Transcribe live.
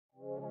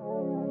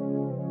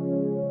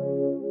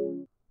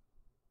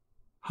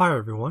Hi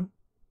everyone,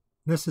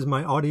 this is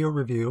my audio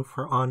review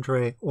for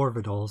André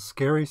Øvredal's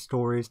Scary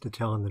Stories to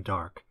Tell in the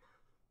Dark.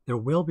 There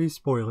will be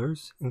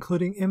spoilers,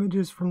 including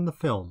images from the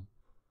film.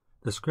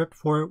 The script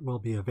for it will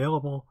be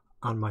available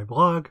on my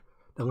blog,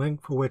 the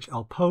link for which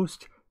I'll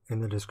post in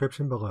the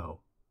description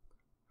below.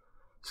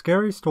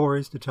 Scary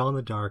Stories to Tell in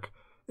the Dark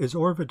is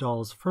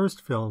Øvredal's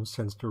first film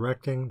since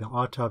directing The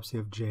Autopsy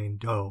of Jane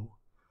Doe.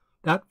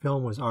 That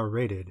film was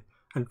R-rated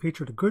and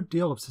featured a good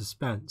deal of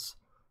suspense.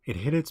 It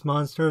hid its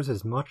monsters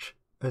as much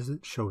as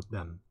it showed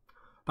them.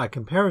 By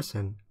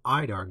comparison,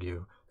 I'd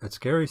argue that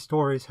Scary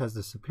Stories has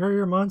the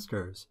superior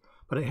monsters,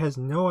 but it has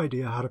no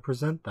idea how to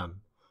present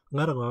them,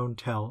 let alone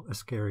tell a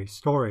scary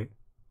story.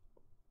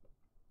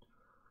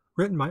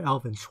 Written by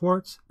Alvin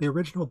Schwartz, the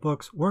original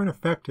books weren't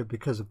effective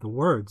because of the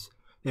words,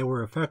 they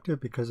were effective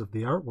because of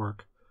the artwork.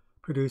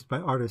 Produced by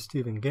artist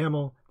Stephen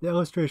Gamble, the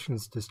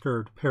illustrations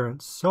disturbed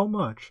parents so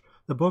much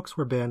the books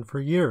were banned for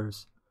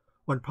years.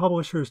 When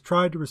publishers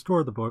tried to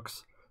restore the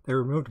books, they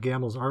removed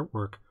Gamble's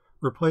artwork,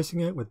 replacing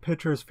it with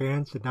pictures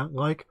fans did not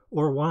like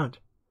or want.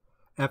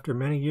 After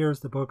many years,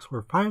 the books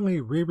were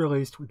finally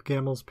re-released with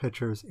Gamble's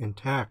pictures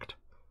intact.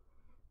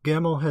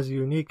 Gamble has a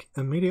unique,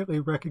 immediately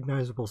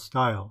recognizable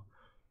style.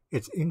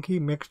 Its inky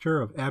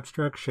mixture of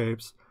abstract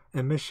shapes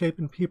and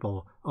misshapen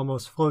people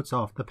almost floats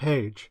off the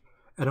page,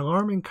 an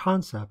alarming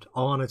concept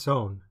all on its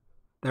own.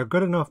 They're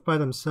good enough by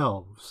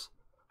themselves.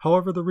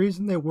 However, the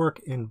reason they work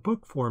in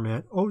book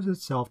format owes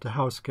itself to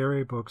how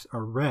scary books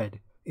are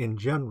read in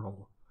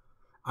general.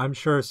 I'm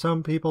sure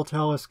some people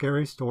tell a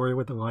scary story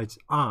with the lights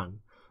on,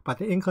 but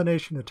the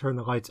inclination to turn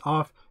the lights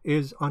off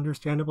is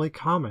understandably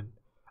common.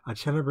 A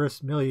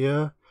tenebrous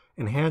milieu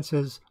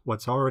enhances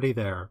what's already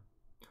there.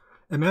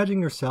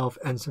 Imagine yourself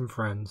and some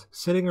friends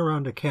sitting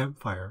around a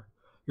campfire.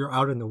 You're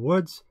out in the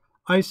woods,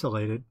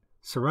 isolated,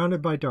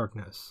 surrounded by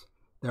darkness.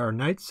 There are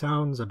night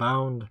sounds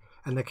abound,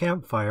 and the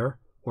campfire,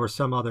 or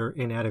some other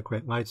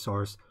inadequate light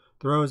source,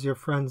 throws your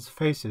friends'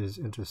 faces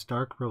into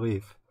stark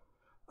relief.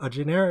 A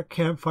generic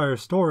campfire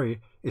story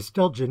is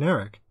still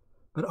generic,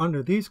 but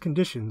under these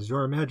conditions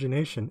your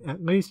imagination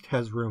at least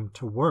has room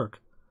to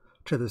work.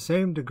 To the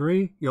same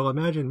degree, you'll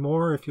imagine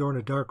more if you're in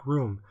a dark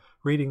room,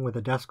 reading with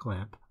a desk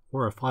lamp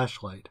or a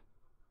flashlight.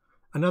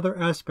 Another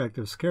aspect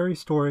of scary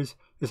stories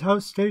is how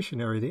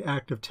stationary the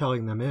act of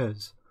telling them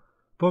is.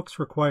 Books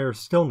require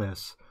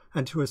stillness,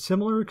 and to a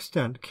similar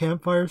extent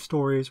campfire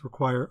stories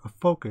require a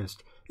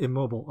focused,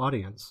 immobile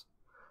audience.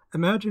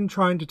 Imagine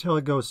trying to tell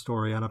a ghost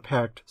story on a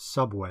packed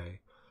subway.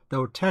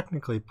 Though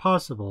technically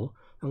possible,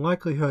 the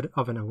likelihood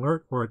of an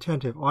alert or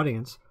attentive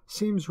audience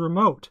seems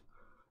remote.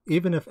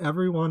 Even if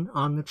everyone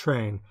on the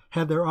train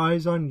had their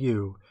eyes on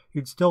you,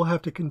 you'd still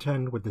have to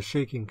contend with the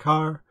shaking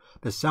car,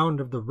 the sound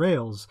of the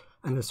rails,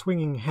 and the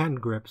swinging hand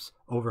grips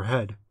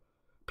overhead.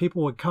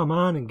 People would come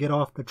on and get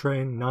off the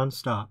train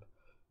non-stop.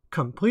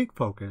 Complete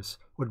focus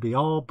would be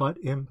all but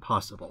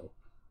impossible.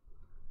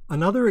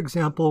 Another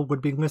example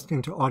would be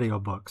listening to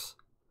audiobooks.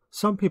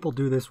 Some people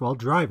do this while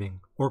driving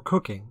or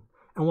cooking.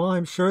 And while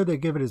I'm sure they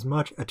give it as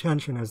much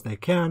attention as they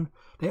can,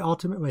 they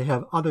ultimately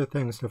have other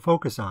things to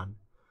focus on,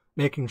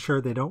 making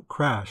sure they don't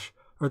crash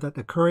or that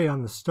the curry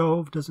on the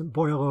stove doesn't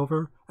boil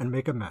over and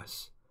make a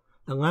mess.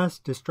 The less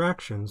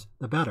distractions,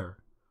 the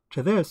better.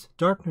 To this,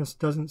 darkness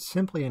doesn't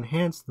simply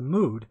enhance the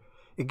mood,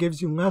 it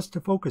gives you less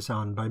to focus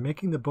on by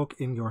making the book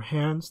in your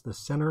hands the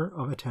center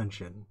of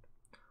attention.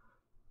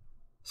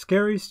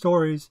 Scary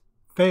Stories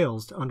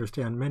fails to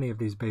understand many of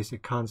these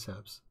basic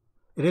concepts.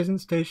 It isn't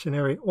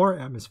stationary or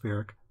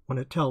atmospheric when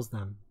it tells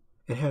them.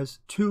 It has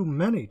too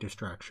many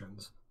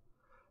distractions.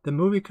 The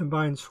movie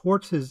combines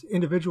Schwartz's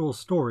individual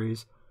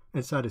stories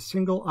inside a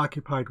single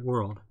occupied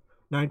world,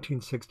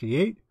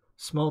 1968,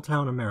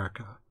 small-town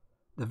America.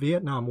 The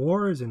Vietnam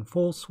War is in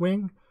full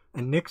swing,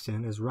 and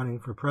Nixon is running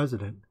for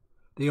president.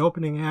 The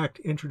opening act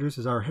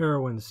introduces our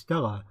heroines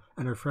Stella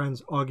and her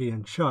friends Augie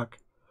and Chuck.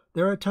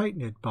 They're a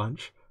tight-knit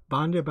bunch,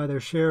 bonded by their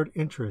shared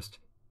interest,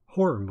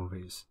 horror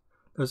movies.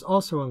 There's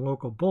also a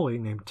local bully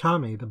named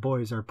Tommy the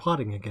boys are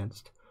plotting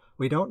against.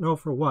 We don't know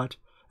for what,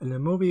 and the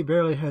movie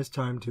barely has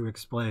time to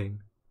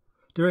explain.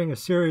 During a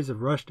series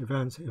of rushed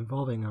events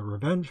involving a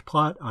revenge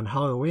plot on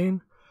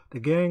Halloween, the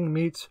gang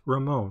meets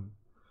Ramon.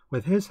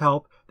 With his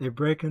help, they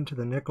break into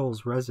the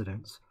Nichols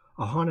residence,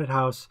 a haunted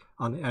house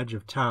on the edge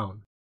of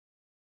town.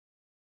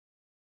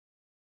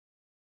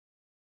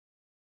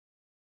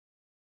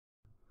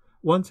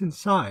 Once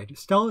inside,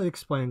 Stella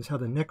explains how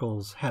the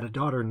Nichols had a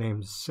daughter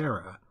named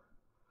Sarah.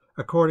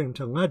 According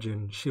to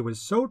legend, she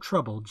was so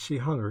troubled she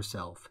hung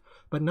herself,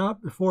 but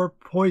not before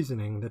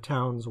poisoning the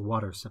town's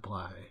water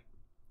supply.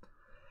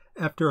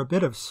 After a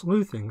bit of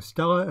sleuthing,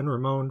 Stella and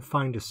Ramon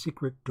find a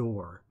secret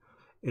door.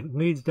 It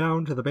leads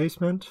down to the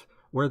basement,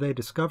 where they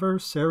discover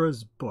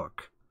Sarah's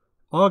book.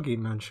 Augie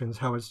mentions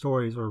how his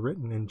stories were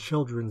written in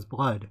children's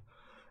blood,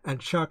 and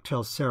Chuck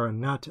tells Sarah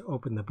not to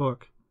open the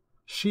book.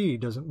 She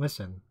doesn't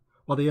listen.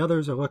 While the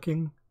others are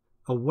looking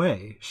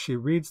away, she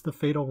reads the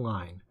fatal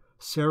line,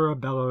 "Sarah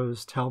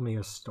Bellows, tell me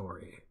a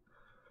story."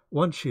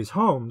 Once she's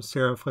home,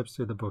 Sarah flips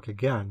through the book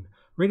again,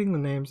 reading the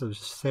names of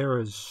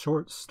Sarah's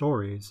short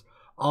stories,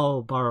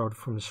 all borrowed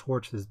from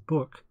Schwartz's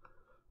book.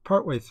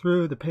 Partway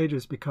through, the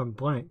pages become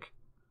blank.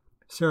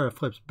 Sarah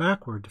flips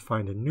backward to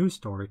find a new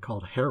story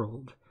called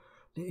Harold.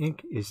 The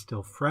ink is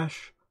still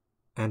fresh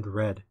and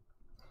red.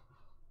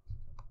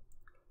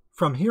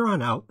 From here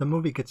on out, the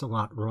movie gets a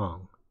lot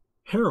wrong.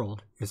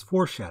 Harold is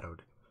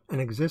foreshadowed and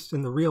exists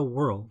in the real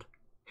world.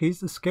 He's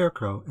the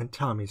Scarecrow in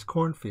Tommy's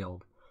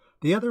cornfield.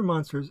 The other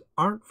monsters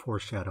aren't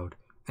foreshadowed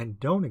and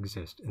don't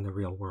exist in the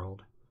real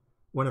world.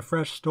 When a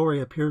fresh story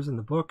appears in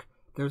the book,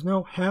 there's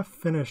no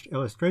half-finished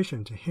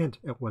illustration to hint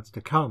at what's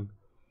to come.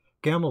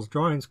 Gamel's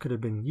drawings could have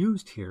been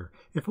used here,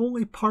 if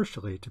only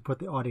partially to put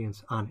the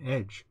audience on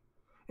edge.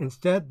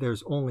 Instead,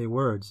 there's only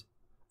words.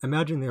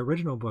 Imagine the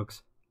original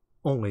books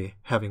only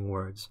having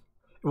words.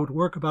 It would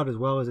work about as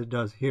well as it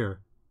does here.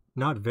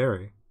 Not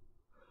very.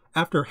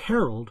 After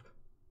Harold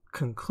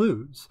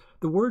concludes,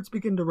 the words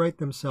begin to write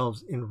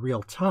themselves in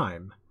real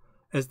time.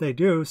 As they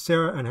do,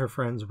 Sarah and her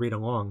friends read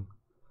along.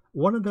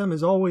 One of them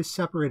is always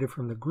separated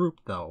from the group,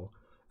 though,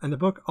 and the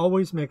book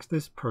always makes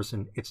this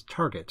person its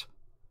target.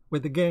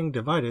 With the gang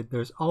divided,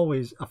 there's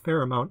always a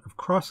fair amount of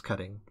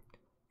cross-cutting.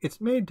 It's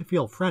made to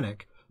feel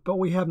frenetic, but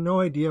we have no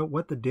idea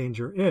what the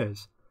danger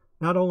is.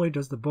 Not only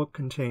does the book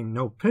contain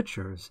no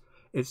pictures,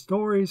 its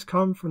stories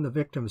come from the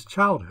victims'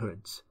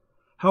 childhoods.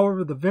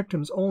 However, the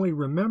victims only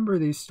remember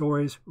these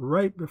stories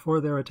right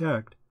before they're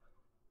attacked.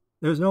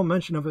 There's no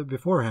mention of it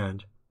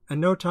beforehand, and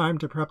no time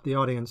to prep the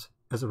audience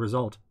as a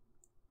result.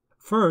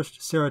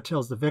 First, Sarah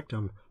tells the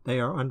victim they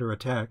are under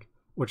attack,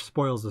 which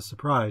spoils the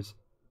surprise.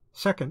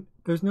 Second,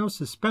 there's no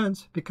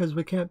suspense because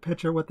we can't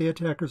picture what the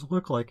attackers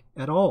look like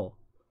at all.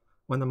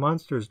 When the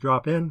monsters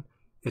drop in,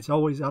 it's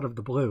always out of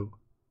the blue.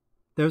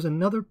 There's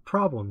another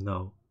problem,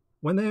 though.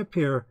 When they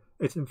appear,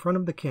 it's in front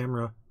of the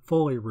camera,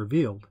 fully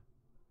revealed.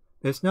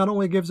 This not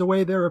only gives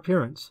away their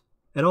appearance,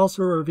 it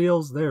also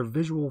reveals their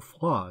visual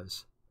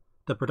flaws.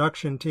 The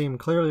production team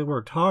clearly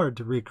worked hard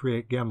to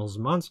recreate Gamel's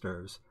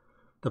monsters.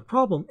 The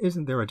problem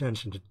isn't their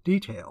attention to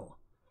detail.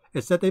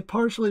 It's that they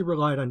partially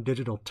relied on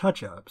digital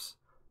touch-ups.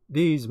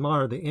 These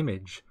mar the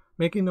image,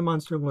 making the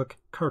monster look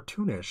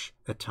cartoonish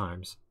at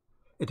times.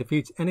 It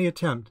defeats any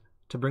attempt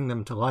to bring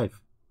them to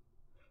life.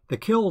 The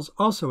kills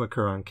also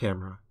occur on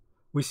camera.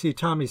 We see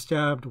Tommy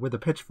stabbed with a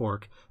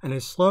pitchfork and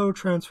his slow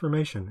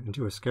transformation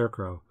into a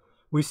scarecrow.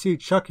 We see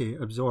Chucky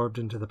absorbed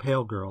into the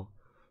pale girl.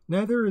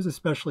 Neither is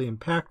especially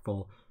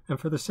impactful, and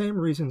for the same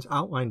reasons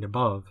outlined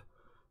above.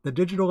 The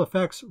digital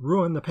effects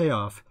ruin the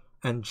payoff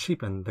and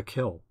cheapen the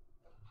kill.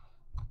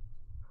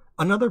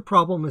 Another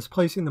problem is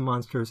placing the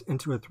monsters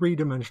into a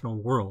three-dimensional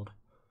world.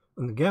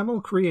 When Gamel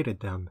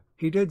created them,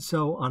 he did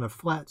so on a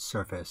flat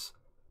surface.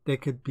 They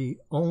could be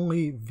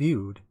only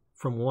viewed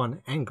from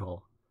one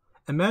angle.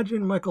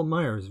 Imagine Michael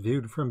Myers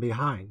viewed from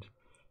behind.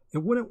 It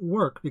wouldn't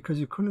work because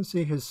you couldn't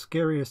see his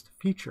scariest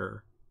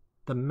feature,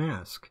 the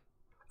mask.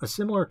 A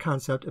similar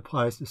concept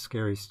applies to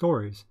scary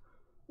stories.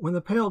 When the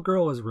pale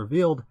girl is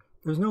revealed,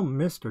 there's no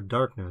mist or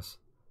darkness.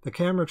 The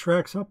camera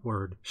tracks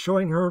upward,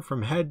 showing her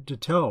from head to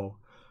toe.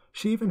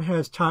 She even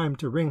has time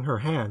to wring her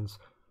hands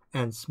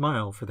and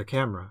smile for the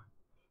camera.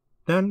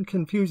 Then,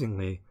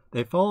 confusingly,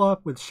 they follow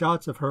up with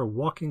shots of her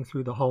walking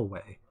through the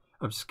hallway,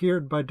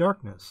 obscured by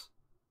darkness.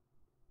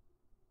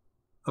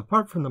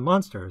 Apart from the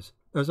monsters,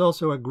 there's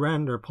also a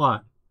grander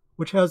plot,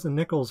 which has the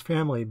Nichols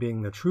family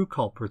being the true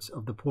culprits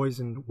of the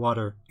poisoned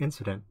water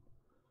incident.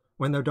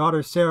 When their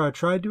daughter Sarah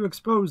tried to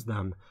expose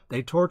them,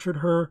 they tortured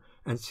her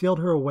and sealed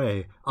her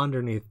away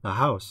underneath the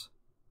house.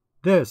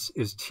 This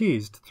is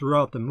teased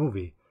throughout the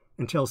movie,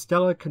 until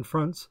Stella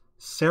confronts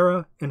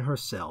Sarah in her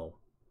cell.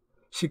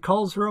 She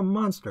calls her a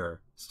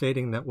monster,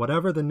 stating that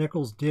whatever the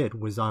Nichols did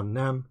was on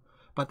them,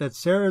 but that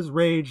Sarah's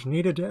rage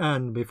needed to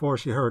end before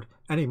she hurt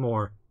any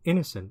more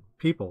innocent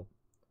people.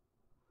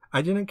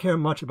 I didn't care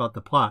much about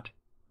the plot,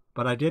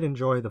 but I did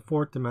enjoy the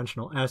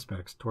fourth-dimensional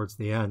aspects towards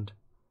the end.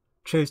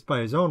 Chased by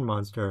his own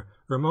monster,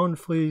 Ramon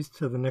flees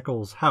to the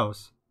Nichols'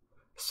 house.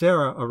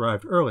 Sarah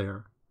arrived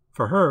earlier.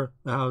 For her,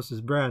 the house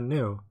is brand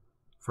new.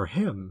 For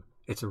him,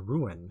 it's a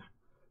ruin.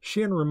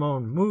 She and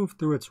Ramon move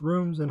through its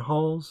rooms and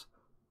halls.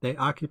 They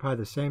occupy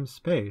the same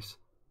space,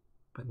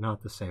 but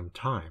not the same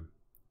time.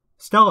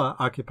 Stella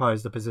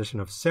occupies the position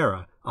of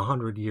Sarah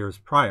 100 years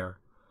prior.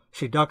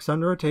 She ducks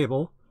under a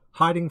table,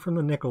 hiding from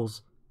the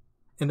Nichols.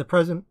 In the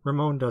present,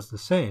 Ramon does the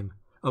same,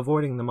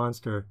 avoiding the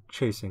monster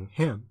chasing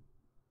him.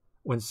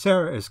 When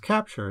Sarah is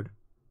captured,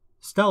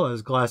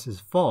 Stella's glasses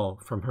fall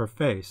from her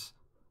face.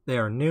 They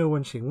are new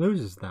when she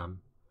loses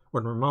them.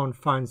 When Ramon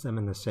finds them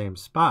in the same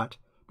spot,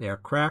 they are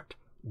cracked,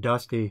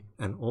 dusty,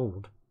 and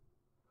old.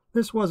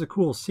 This was a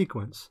cool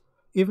sequence,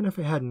 even if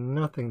it had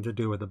nothing to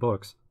do with the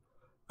books.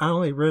 I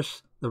only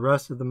wish the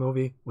rest of the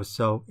movie was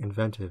so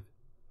inventive.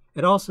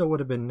 It also would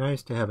have been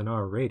nice to have an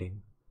R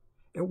rating.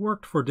 It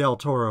worked for Del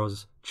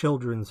Toro's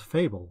children's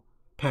fable,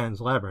 Pan's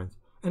Labyrinth,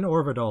 and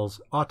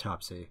Øvredal's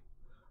Autopsy.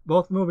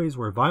 Both movies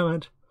were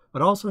violent,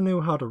 but also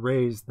knew how to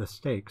raise the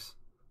stakes.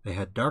 They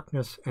had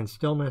darkness and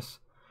stillness,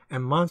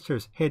 and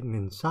monsters hidden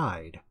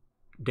inside,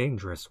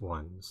 dangerous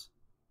ones.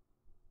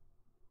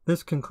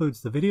 This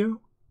concludes the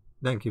video.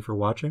 Thank you for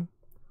watching.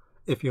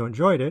 If you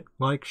enjoyed it,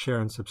 like, share,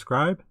 and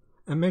subscribe,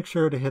 and make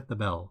sure to hit the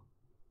bell.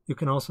 You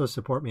can also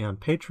support me on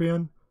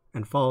Patreon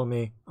and follow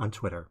me on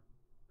Twitter.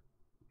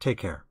 Take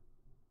care.